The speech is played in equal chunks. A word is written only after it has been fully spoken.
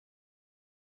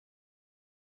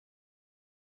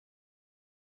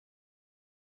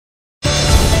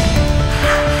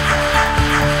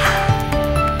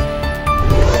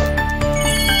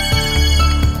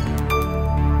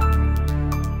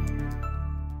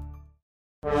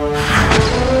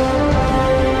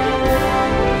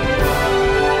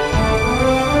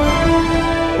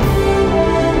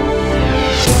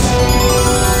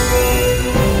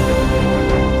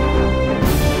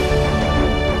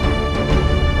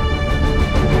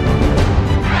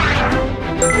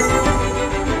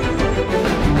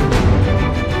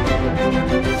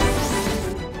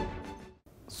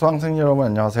수강생 여러분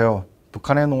안녕하세요.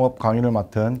 북한의 농업 강의를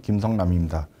맡은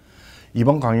김성남입니다.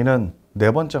 이번 강의는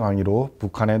네 번째 강의로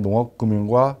북한의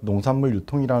농업금융과 농산물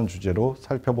유통이라는 주제로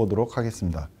살펴보도록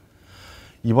하겠습니다.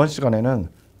 이번 시간에는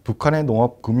북한의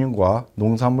농업금융과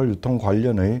농산물 유통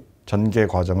관련의 전개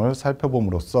과정을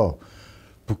살펴봄으로써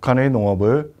북한의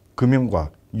농업을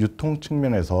금융과 유통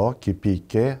측면에서 깊이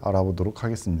있게 알아보도록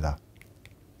하겠습니다.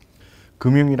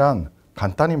 금융이란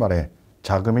간단히 말해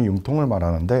자금의 융통을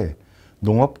말하는데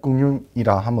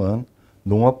농업금융이라 함은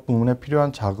농업 부문에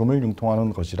필요한 자금을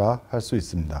융통하는 것이라 할 수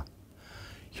있습니다.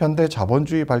 현대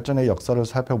자본주의 발전의 역사를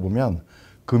살펴보면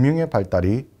금융의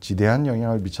발달이 지대한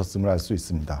영향을 미쳤음을 알 수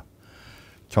있습니다.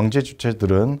 경제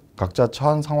주체들은 각자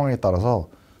처한 상황에 따라서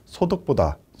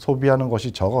소득보다 소비하는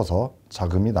것이 적어서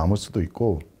자금이 남을 수도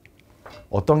있고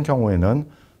어떤 경우에는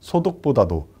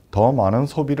소득보다도 더 많은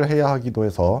소비를 해야 하기도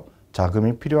해서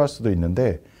자금이 필요할 수도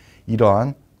있는데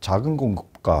이러한 자금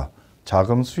공급과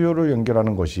자금 수요를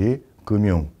연결하는 것이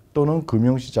금융 또는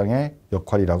금융시장의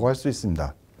역할이라고 할 수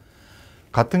있습니다.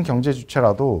 같은 경제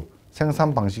주체라도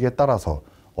생산 방식에 따라서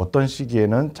어떤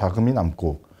시기에는 자금이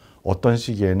남고 어떤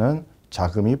시기에는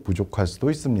자금이 부족할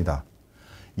수도 있습니다.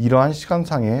 이러한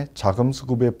시간상의 자금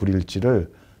수급의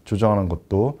불일치를 조정하는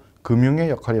것도 금융의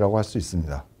역할이라고 할 수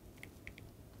있습니다.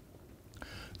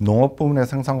 농업 부문의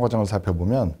생산 과정을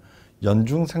살펴보면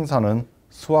연중 생산은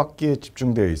수확기에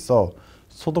집중되어 있어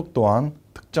소득 또한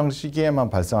특정 시기에만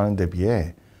발생하는 데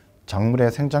비해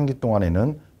작물의 생장기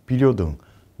동안에는 비료 등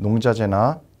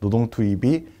농자재나 노동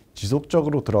투입이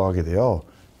지속적으로 들어가게 되어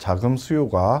자금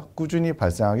수요가 꾸준히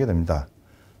발생하게 됩니다.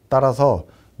 따라서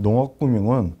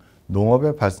농업금융은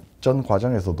농업의 발전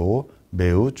과정에서도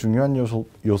매우 중요한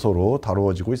요소로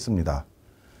다루어지고 있습니다.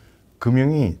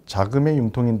 금융이 자금의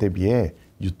융통인 데 비해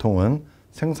유통은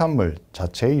생산물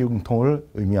자체의 융통을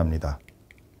의미합니다.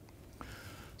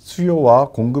 수요와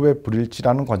공급의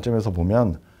불일치라는 관점에서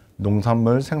보면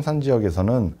농산물 생산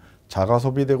지역에서는 자가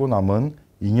소비되고 남은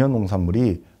잉여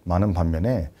농산물이 많은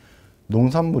반면에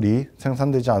농산물이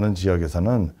생산되지 않은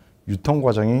지역에서는 유통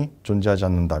과정이 존재하지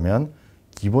않는다면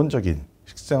기본적인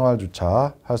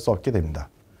식생활조차 할 수 없게 됩니다.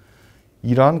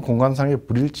 이러한 공간상의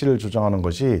불일치를 조정하는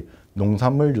것이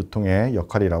농산물 유통의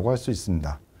역할이라고 할 수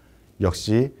있습니다.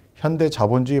 역시 현대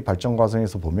자본주의 발전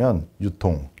과정에서 보면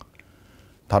유통,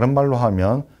 다른 말로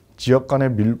하면 지역 간의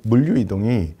물류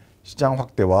이동이 시장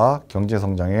확대와 경제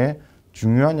성장에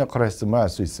중요한 역할을 했음을 알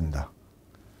수 있습니다.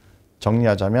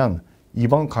 정리하자면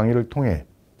이번 강의를 통해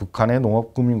북한의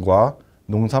농업금융과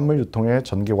농산물 유통의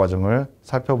전개 과정을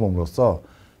살펴봄으로써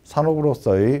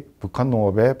산업으로서의 북한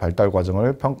농업의 발달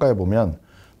과정을 평가해보면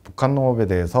북한 농업에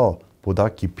대해서 보다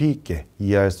깊이 있게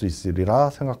이해할 수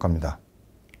있으리라 생각합니다.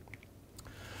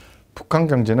 북한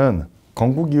경제는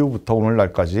건국 이후부터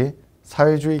오늘날까지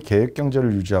사회주의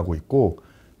계획경제를 유지하고 있고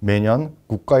매년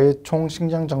국가의 총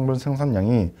식량작물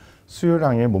생산량이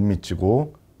수요량에 못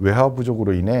미치고 외화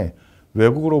부족으로 인해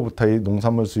외국으로부터의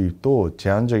농산물 수입도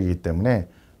제한적이기 때문에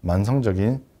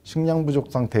만성적인 식량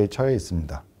부족 상태에 처해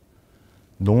있습니다.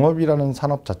 농업이라는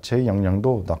산업 자체의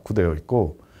역량도 낙후되어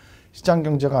있고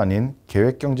시장경제가 아닌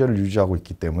계획경제를 유지하고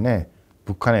있기 때문에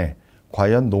북한에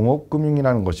과연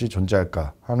농업금융이라는 것이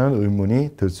존재할까 하는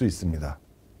의문이 들 수 있습니다.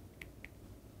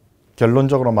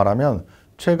 결론적으로 말하면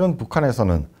최근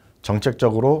북한에서는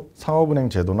정책적으로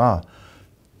상업은행 제도나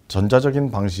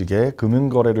전자적인 방식의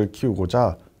금융거래를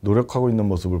키우고자 노력하고 있는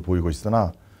모습을 보이고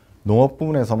있으나 농업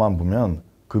부문에서만 보면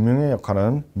금융의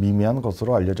역할은 미미한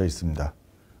것으로 알려져 있습니다.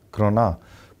 그러나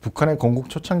북한의 건국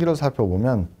초창기를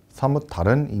살펴보면 사뭇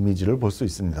다른 이미지를 볼 수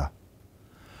있습니다.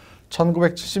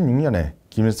 1976년에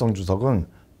김일성 주석은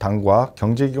당과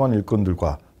경제기관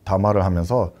일꾼들과 담화를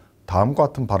하면서 다음과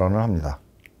같은 발언을 합니다.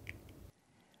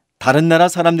 다른 나라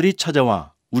사람들이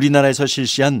찾아와 우리나라에서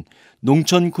실시한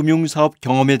농촌금융사업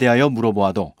경험에 대하여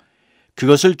물어보아도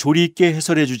그것을 조리 있게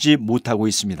해설해 주지 못하고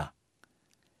있습니다.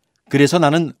 그래서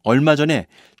나는 얼마 전에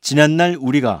지난날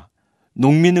우리가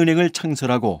농민은행을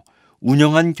창설하고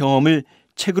운영한 경험을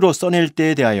책으로 써낼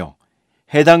때에 대하여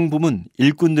해당 부문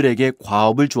일꾼들에게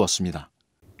과업을 주었습니다.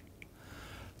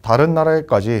 다른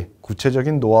나라에까지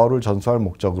구체적인 노하우를 전수할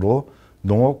목적으로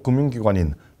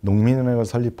농업금융기관인 농민은행을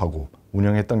설립하고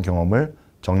운영했던 경험을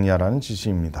정리하라는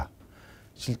지시입니다.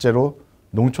 실제로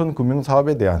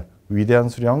농촌금융사업에 대한 위대한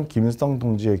수령 김일성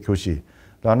동지의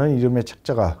교시라는 이름의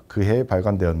책자가 그해에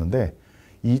발간되었는데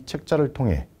이 책자를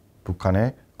통해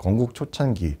북한의 건국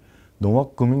초창기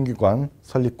농업금융기관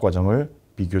설립 과정을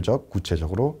비교적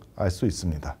구체적으로 알 수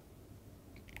있습니다.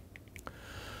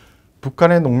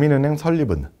 북한의 농민은행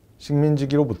설립은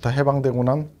식민지기로부터 해방되고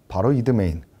난 바로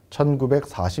이듬해인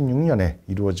 1946년에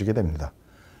이루어지게 됩니다.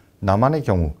 남한의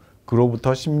경우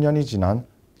그로부터 10년이 지난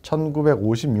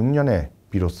 1956년에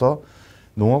비로소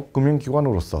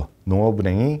농업금융기관으로서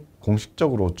농업은행이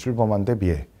공식적으로 출범한 데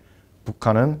비해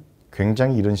북한은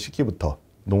굉장히 이른 시기부터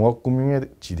농업금융에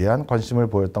지대한 관심을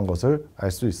보였던 것을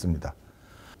알 수 있습니다.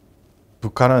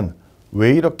 북한은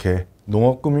왜 이렇게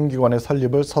농업금융기관의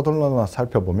설립을 서둘렀나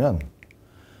살펴보면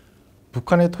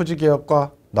북한의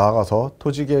토지개혁과 나아가서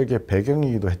토지개혁의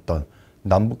배경이기도 했던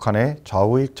남북한의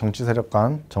좌우익 정치 세력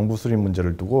간 정부 수립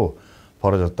문제를 두고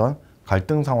벌어졌던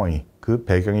갈등 상황이 그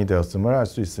배경이 되었음을 알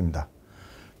수 있습니다.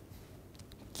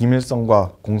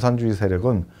 김일성과 공산주의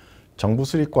세력은 정부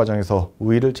수립 과정에서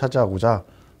우위를 차지하고자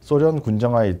소련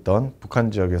군정하에 있던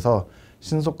북한 지역에서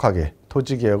신속하게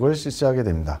토지개혁을 실시하게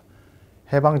됩니다.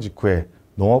 해방 직후에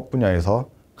농업 분야에서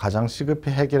가장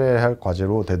시급히 해결해야 할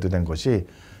과제로 대두된 것이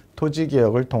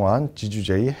토지개혁을 통한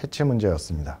지주제의 해체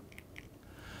문제였습니다.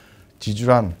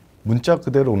 지주란 문자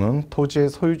그대로는 토지의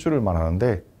소유주를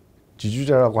말하는데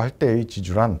지주제라고 할 때의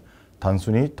지주란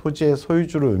단순히 토지의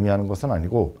소유주를 의미하는 것은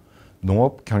아니고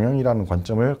농업 경영이라는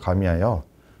관점을 가미하여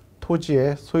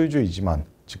토지의 소유주이지만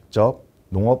직접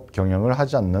농업 경영을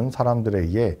하지 않는 사람들에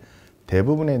의해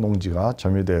대부분의 농지가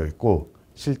점유되어 있고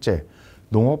실제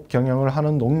농업 경영을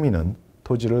하는 농민은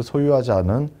토지를 소유하지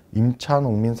않은 임차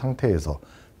농민 상태에서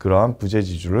그러한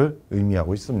부재지주를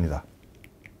의미하고 있습니다.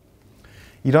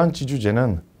 이러한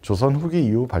지주제는 조선 후기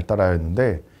이후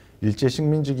발달하였는데 일제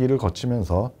식민지기를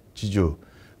거치면서 지주,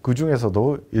 그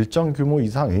중에서도 일정 규모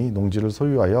이상의 농지를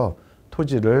소유하여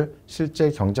토지를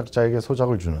실제 경작자에게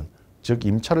소작을 주는, 즉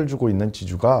임차를 주고 있는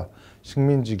지주가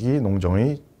식민지기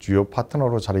농정의 주요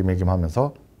파트너로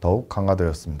자리매김하면서 더욱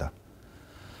강화되었습니다.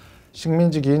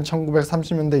 식민지기인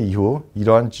 1930년대 이후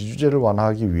이러한 지주제를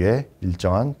완화하기 위해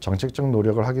일정한 정책적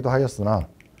노력을 하기도 하였으나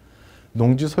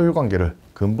농지 소유 관계를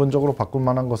근본적으로 바꿀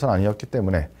만한 것은 아니었기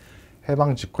때문에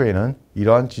해방 직후에는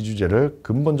이러한 지주제를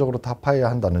근본적으로 타파해야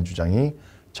한다는 주장이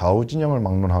좌우 진영을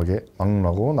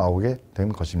막론하고 나오게 된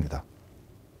것입니다.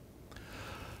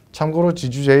 참고로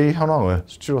지주제의 현황을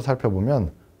수치로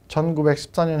살펴보면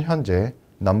 1914년 현재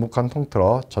남북한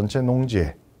통틀어 전체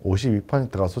농지의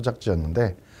 52%가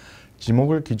소작지였는데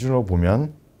지목을 기준으로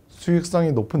보면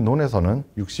수익성이 높은 논에서는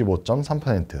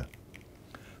 65.3%,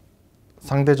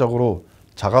 상대적으로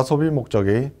자가소비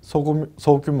목적의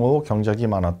소규모 경작이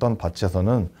많았던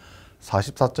밭에서는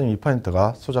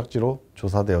 44.2%가 소작지로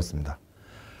조사되었습니다.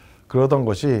 그러던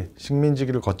것이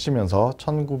식민지기를 거치면서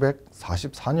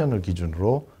 1944년을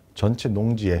기준으로 전체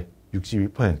농지의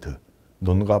 62%,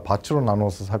 논과 밭으로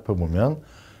나누어서 살펴보면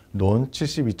논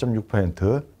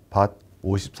 72.6%, 밭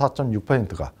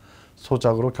 54.6%가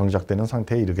소작으로 경작되는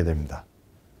상태에 이르게 됩니다.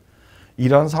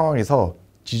 이러한 상황에서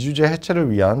지주제 해체를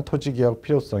위한 토지개혁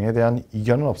필요성에 대한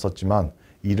이견은 없었지만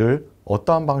이를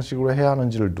어떠한 방식으로 해야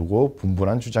하는지를 두고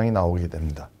분분한 주장이 나오게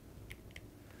됩니다.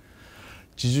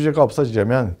 지주제가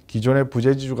없어지려면 기존의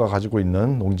부재지주가 가지고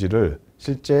있는 농지를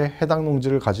실제 해당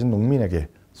농지를 가진 농민에게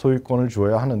소유권을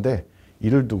주어야 하는데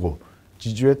이를 두고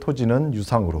지주의 토지는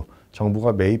유상으로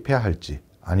정부가 매입해야 할지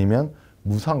아니면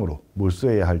무상으로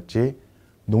몰수해야 할지,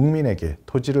 농민에게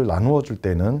토지를 나누어 줄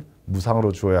때는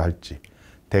무상으로 주어야 할지,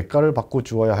 대가를 받고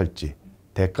주어야 할지,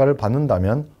 대가를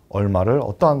받는다면 얼마를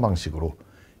어떠한 방식으로,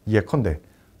 예컨대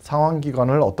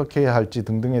상환기간을 어떻게 해야 할지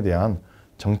등등에 대한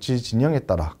정치 진영에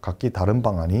따라 각기 다른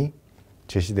방안이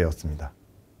제시되었습니다.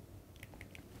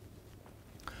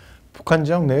 북한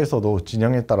지역 내에서도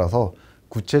진영에 따라서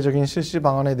구체적인 실시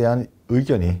방안에 대한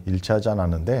의견이 일치하지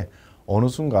않았는데 어느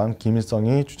순간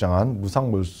김일성이 주장한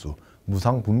무상몰수,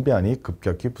 무상분배안이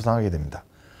급격히 부상하게 됩니다.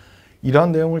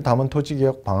 이러한 내용을 담은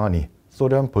토지개혁 방안이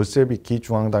소련 볼셰비키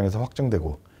중앙당에서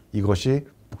확정되고 이것이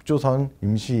북조선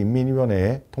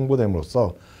임시인민위원회에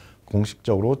통보됨으로써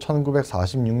공식적으로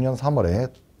 1946년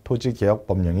 3월에 토지개혁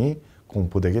법령이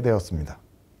공포되게 되었습니다.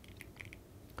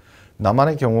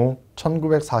 남한의 경우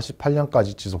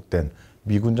 1948년까지 지속된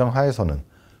미군정 하에서는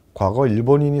과거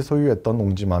일본인이 소유했던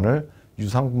농지만을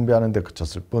유상분배하는 데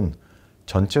그쳤을 뿐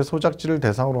전체 소작지를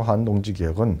대상으로 한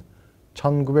농지개혁은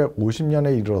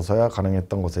 1950년에 이르러서야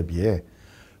가능했던 것에 비해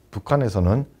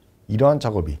북한에서는 이러한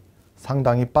작업이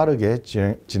상당히 빠르게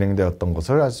진행되었던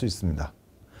것을 알 수 있습니다.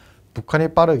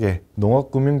 북한이 빠르게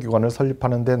농업금융기관을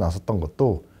설립하는 데 나섰던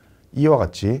것도 이와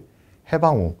같이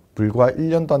해방 후 불과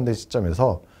 1년도 안 된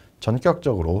시점에서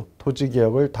전격적으로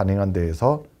토지개혁을 단행한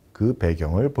데에서 그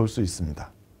배경을 볼 수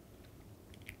있습니다.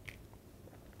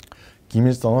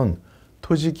 김일성은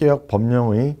토지개혁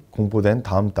법령의 공포된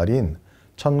다음 달인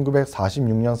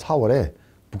 1946년 4월에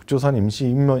북조선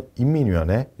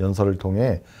임시인민위원회 연설을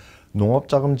통해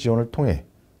농업자금 지원을 통해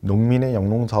농민의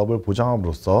영농사업을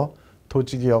보장함으로써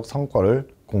토지개혁 성과를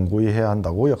공고히 해야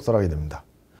한다고 역설하게 됩니다.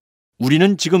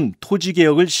 우리는 지금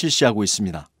토지개혁을 실시하고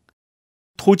있습니다.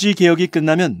 토지 개혁이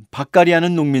끝나면 밭갈이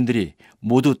하는 농민들이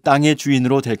모두 땅의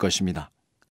주인으로 될 것입니다.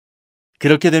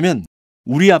 그렇게 되면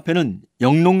우리 앞에는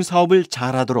영농 사업을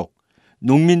잘하도록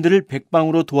농민들을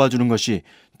백방으로 도와주는 것이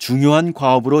중요한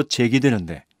과업으로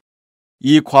제기되는데,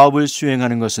 이 과업을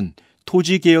수행하는 것은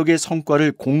토지 개혁의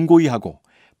성과를 공고히 하고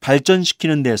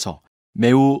발전시키는 데서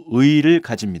매우 의의를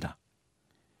가집니다.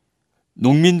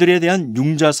 농민들에 대한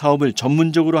융자 사업을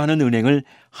전문적으로 하는 은행을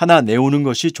하나 내오는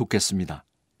것이 좋겠습니다.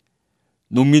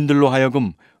 농민들로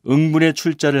하여금 응분의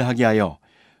출자를 하게 하여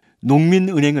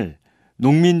농민은행을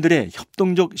농민들의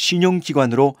협동적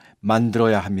신용기관으로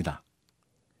만들어야 합니다.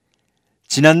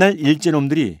 지난날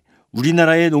일제놈들이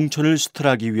우리나라의 농촌을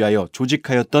수탈하기 위하여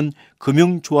조직하였던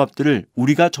금융조합들을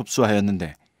우리가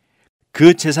접수하였는데,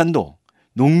 그 재산도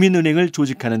농민은행을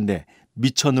조직하는 데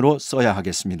미천으로 써야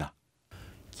하겠습니다.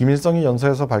 김일성이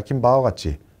연서에서 밝힌 바와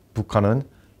같이 북한은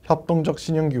협동적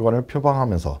신용기관을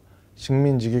표방하면서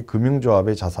식민지기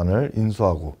금융조합의 자산을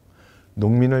인수하고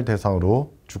농민을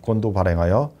대상으로 주권도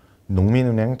발행하여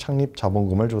농민은행 창립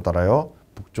자본금을 조달하여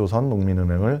북조선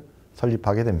농민은행을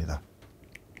설립하게 됩니다.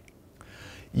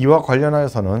 이와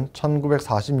관련하여서는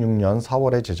 1946년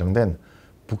 4월에 제정된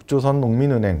북조선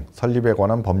농민은행 설립에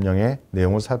관한 법령의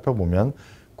내용을 살펴보면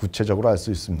구체적으로 알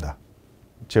수 있습니다.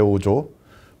 제5조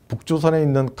북조선에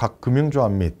있는 각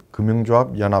금융조합 및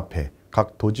금융조합 연합회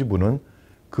각 도지부는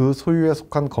그 소유에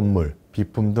속한 건물,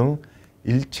 비품 등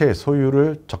일체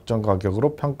소유를 적정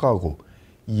가격으로 평가하고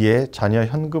이에 잔여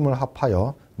현금을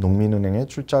합하여 농민은행에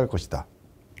출자할 것이다.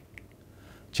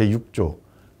 제6조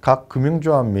각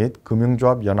금융조합 및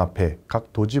금융조합 연합회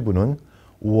각 도지부는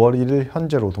 5월 1일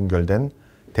현재로 동결된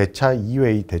대차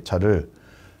 2회의 대차를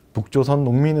북조선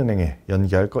농민은행에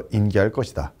인계할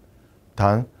것이다.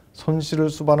 단 손실을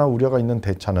수반할 우려가 있는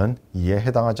대차는 이에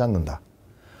해당하지 않는다.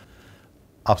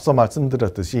 앞서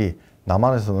말씀드렸듯이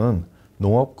남한에서는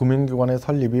농업금융기관의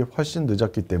설립이 훨씬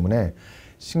늦었기 때문에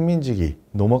식민지기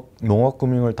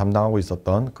농업금융을 담당하고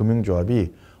있었던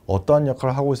금융조합이 어떠한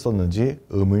역할을 하고 있었는지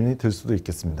의문이 들 수도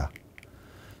있겠습니다.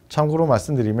 참고로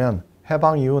말씀드리면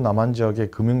해방 이후 남한 지역의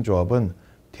금융조합은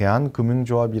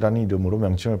대한금융조합이라는 이름으로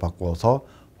명칭을 바꾸어서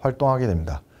활동하게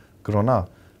됩니다. 그러나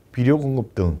비료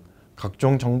공급 등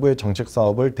각종 정부의 정책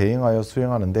사업을 대행하여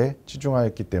수행하는 데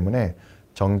치중하였기 때문에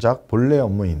정작 본래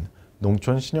업무인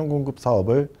농촌 신용공급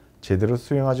사업을 제대로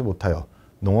수행하지 못하여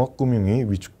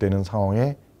농업금융이 위축되는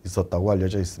상황에 있었다고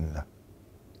알려져 있습니다.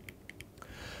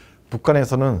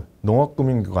 북한에서는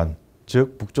농업금융기관,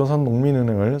 즉 북조선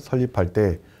농민은행을 설립할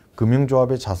때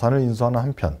금융조합의 자산을 인수하는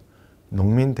한편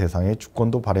농민 대상의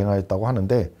주권도 발행하였다고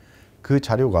하는데, 그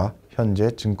자료가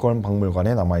현재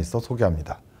증권박물관에 남아있어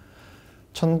소개합니다.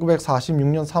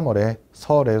 1946년 3월에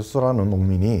서울에 수라는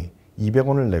농민이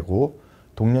 200원을 내고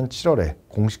동년 7월에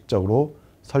공식적으로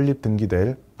설립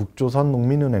등기될 북조선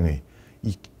농민은행의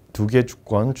이 두 개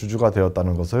주권 주주가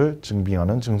되었다는 것을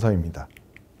증빙하는 증서입니다.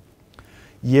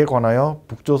 이에 관하여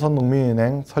북조선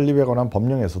농민은행 설립에 관한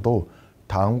법령에서도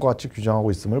다음과 같이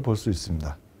규정하고 있음을 볼 수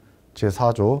있습니다.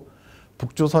 제4조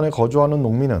북조선에 거주하는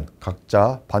농민은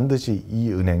각자 반드시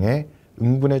이 은행에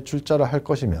응분의 출자를 할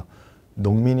것이며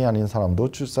농민이 아닌 사람도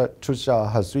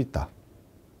출자할 수 있다.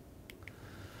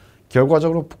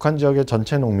 결과적으로 북한 지역의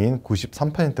전체 농민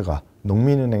 93%가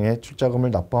농민은행에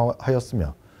출자금을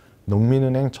납부하였으며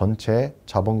농민은행 전체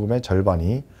자본금의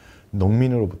절반이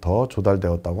농민으로부터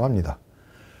조달되었다고 합니다.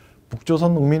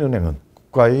 북조선 농민은행은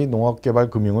국가의 농업개발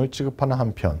금융을 취급하는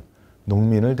한편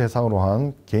농민을 대상으로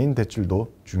한 개인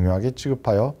대출도 중요하게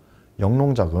취급하여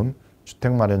영농자금,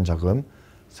 주택마련자금,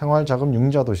 생활자금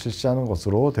융자도 실시하는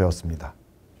것으로 되었습니다.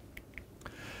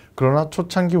 그러나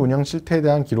초창기 운영 실태에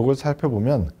대한 기록을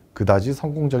살펴보면 그다지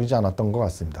성공적이지 않았던 것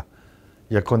같습니다.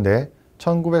 예컨대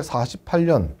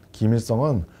 1948년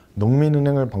김일성은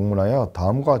농민은행을 방문하여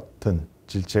다음과 같은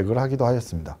질책을 하기도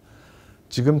하였습니다.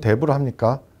 지금 대부를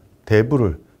합니까?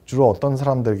 대부를 주로 어떤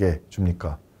사람들에게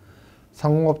줍니까?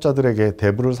 상공업자들에게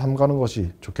대부를 삼가는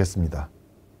것이 좋겠습니다.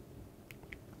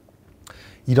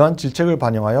 이러한 질책을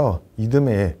반영하여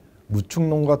이듬해에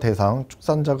무축농가 대상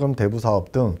축산자금 대부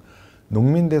사업 등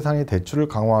농민 대상의 대출을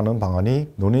강화하는 방안이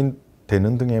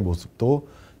논의되는 등의 모습도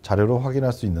자료로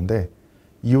확인할 수 있는데,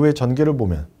 이후의 전개를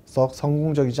보면 썩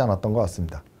성공적이지 않았던 것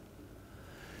같습니다.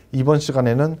 이번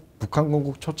시간에는 북한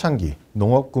건국 초창기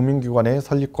농업금융기관의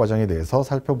설립 과정에 대해서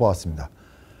살펴보았습니다.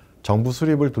 정부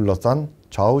수립을 둘러싼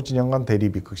좌우 진영 간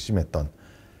대립이 극심했던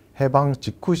해방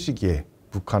직후 시기에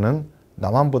북한은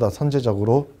남한보다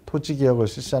선제적으로 토지개혁을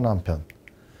실시하는 한편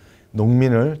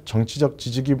농민을 정치적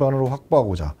지지 기반으로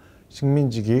확보하고자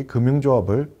식민지기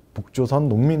금융조합을 북조선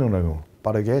농민은행으로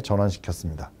빠르게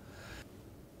전환시켰습니다.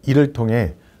 이를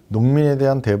통해 농민에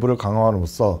대한 대부를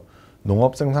강화함으로써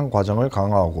농업 생산 과정을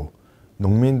강화하고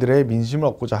농민들의 민심을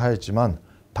얻고자 하였지만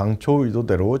당초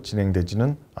의도대로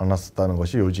진행되지는 않았었다는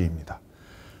것이 요지입니다.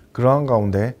 그러한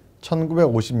가운데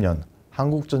 1950년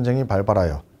한국전쟁이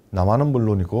발발하여 남한은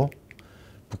물론이고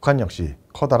북한 역시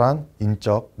커다란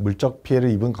인적, 물적 피해를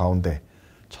입은 가운데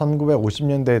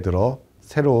 1950년대에 들어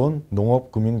새로운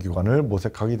농업금융기관을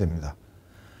모색하게 됩니다.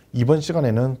 이번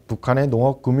시간에는 북한의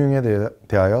농업금융에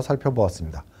대하여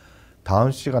살펴보았습니다.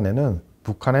 다음 시간에는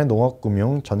북한의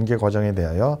농업금융 전개 과정에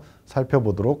대하여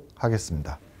살펴보도록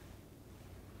하겠습니다.